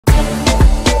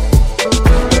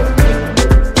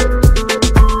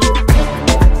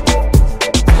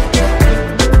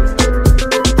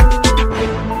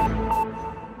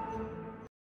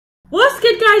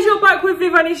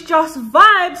everyone, it's Just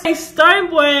Vibes. Hey,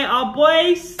 Stonebwoy, our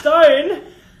boy Stone.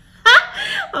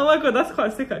 Oh my god, that's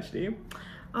quite sick actually.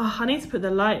 Oh, I need to put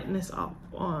the brightness up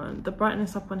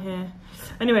on here.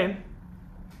 Anyway,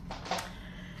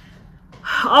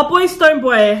 our boy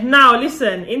Stonebwoy. Now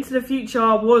listen, Into the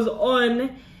Future was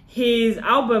on his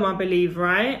album, I believe,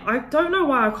 right? I don't know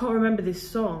why I can't remember this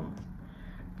song.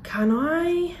 Can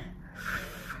I?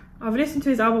 I've listened to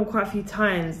his album quite a few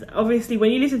times. Obviously, when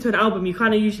you listen to an album, you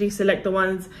kind of usually select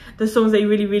the songs that you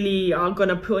really are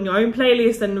gonna put on your own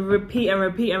playlist and repeat and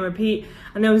repeat and repeat.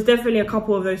 And there was definitely a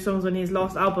couple of those songs on his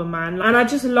last album, man. And I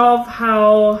just love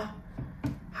how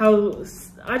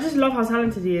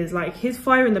talented he is. Like, his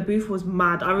fire in the booth was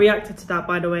mad. I reacted to that,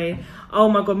 by the way. Oh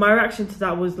my god, my reaction to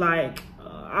that was like,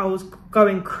 I was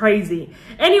going crazy.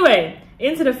 Anyway,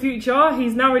 Into the Future,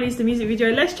 he's now released a music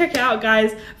video. Let's check it out,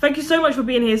 guys. Thank you so much for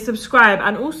being here. Subscribe,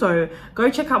 and also go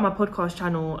check out my podcast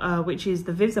channel, which is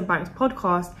the Vivs and Banks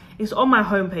podcast. It's on my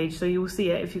homepage, so you will see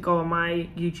it if you go on my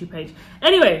YouTube page.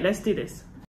 Anyway, let's do this.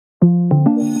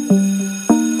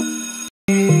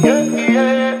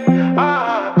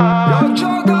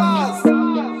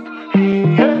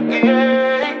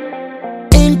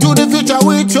 Into the future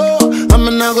with you, I'm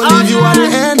not gonna leave you at the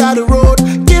end of the road.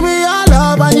 Give me your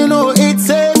love and you know it's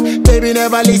safe. Baby,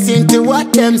 never listen to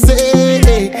what them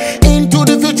say. Into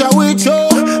the future with you,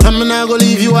 I'm not gonna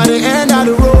leave you at the end of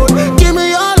the road. Give me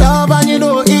your love and you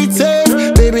know it's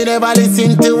safe. Baby, never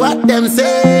listen to what them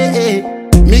say.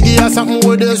 Me give her something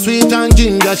with the sweet and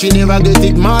ginger. She never get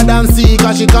it mad and see,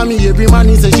 cause she call me every man.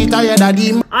 He say she tired of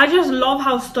the. I just love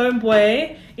how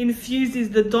Stonebwoy infuses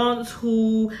the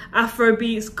dancehall,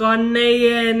 Afrobeats,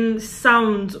 Ghanaian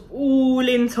sounds all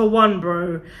into one,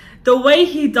 bro. The way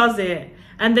he does it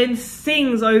and then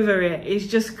sings over it is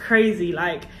just crazy.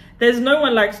 Like, there's no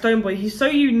one like Stonebwoy. He's so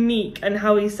unique in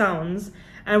how he sounds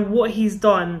and what he's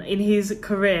done in his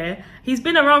career. He's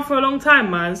been around for a long time,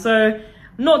 man. So,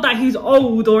 not that he's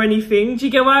old or anything, do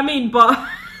you get what I mean? But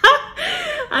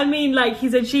I mean, like,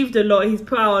 he's achieved a lot. He's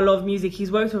put out a lot of music.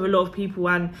 He's worked with a lot of people,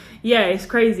 and yeah, it's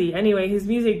crazy. Anyway, his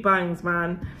music bangs,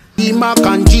 man. Mac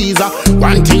and cheese,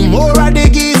 wanting more of the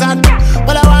geezer.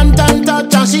 But I want time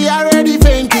touch and she already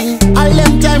fainting. All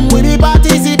them time we be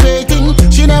participating.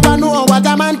 She never know what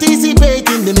I'm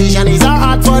anticipating. The mission is our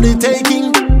heart for the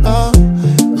taking.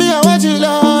 Me I watch you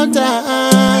long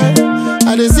time.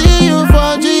 I dey see you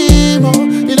for dream.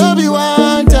 You know be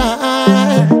one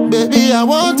time. Baby, I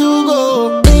want to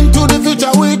go into the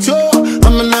future with you.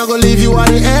 I'm not gonna leave you at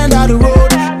the end of the road.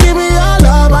 Give me your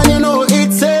love and you know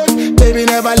it's safe. Baby,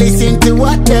 never listen to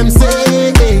what them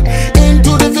say.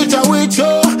 Into the future with you,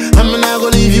 I'm not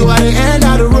gonna leave you at the end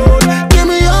of the road. Give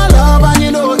me your love and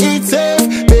you know it's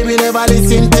safe. Baby, never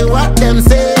listen to what them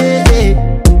say.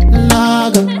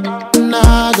 Naga,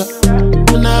 naga,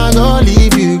 naga,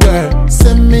 leave you, girl.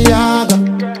 Send me yaga,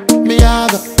 me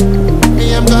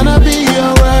I'm gonna be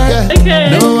your word. Okay.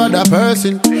 No other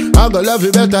person, I gonna love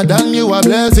you better than you a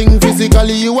blessing.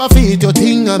 Physically you a fit, your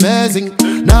thing amazing.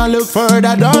 Now look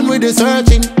further, done with the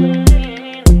searching.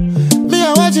 Me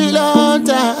I watch you long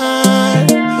time.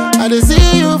 I dey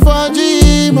see you for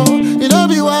dream. You know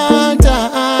be one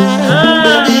time.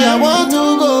 Baby, I want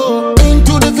to go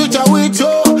into the future with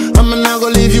you. I'm not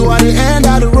gonna leave you at the end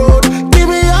of the road. Give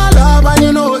me your love and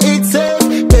you know it's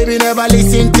safe. Baby, never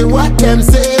listen to what them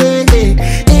say.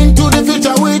 Into the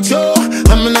future with you,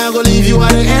 I'm not gonna leave you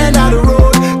at the end of the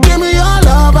road. Give me your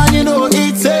love and you know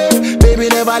it's safe. Baby,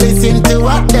 never listen to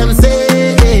what them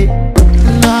say.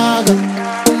 Naga,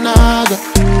 naga,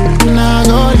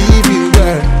 naga, leave you,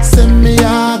 girl. Send me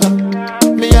yaga,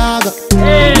 me yaga.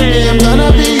 Me, I'm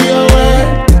gonna be your word.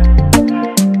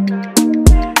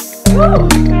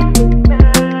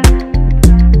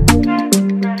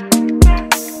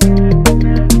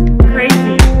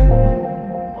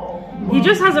 He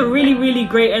just has a really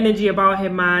great energy about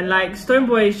him, man. Like,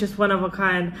 Stonebwoy is just one of a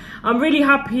kind. I'm really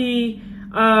happy.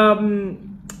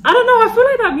 I don't know, I feel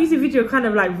like that music video kind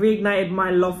of like reignited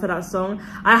my love for that song.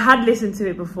 I had listened to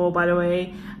it before, by the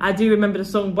way. I do remember the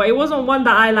song, but it wasn't one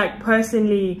that I like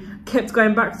personally kept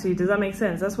going back to. Does that make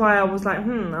sense? That's why I was like,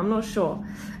 I'm not sure.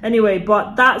 Anyway,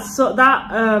 but that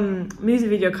music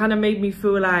video kind of made me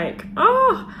feel like,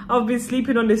 I've been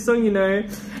sleeping on this song, you know.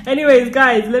 Anyways,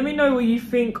 guys, let me know what you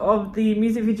think of the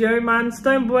music video, man.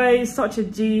 Stonebwoy is such a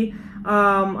G.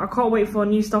 I can't wait for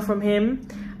new stuff from him.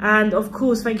 And of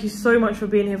course, thank you so much for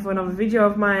being here for another video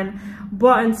of mine.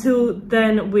 But until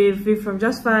then, with Viv from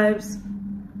Just Vibes,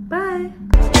 bye.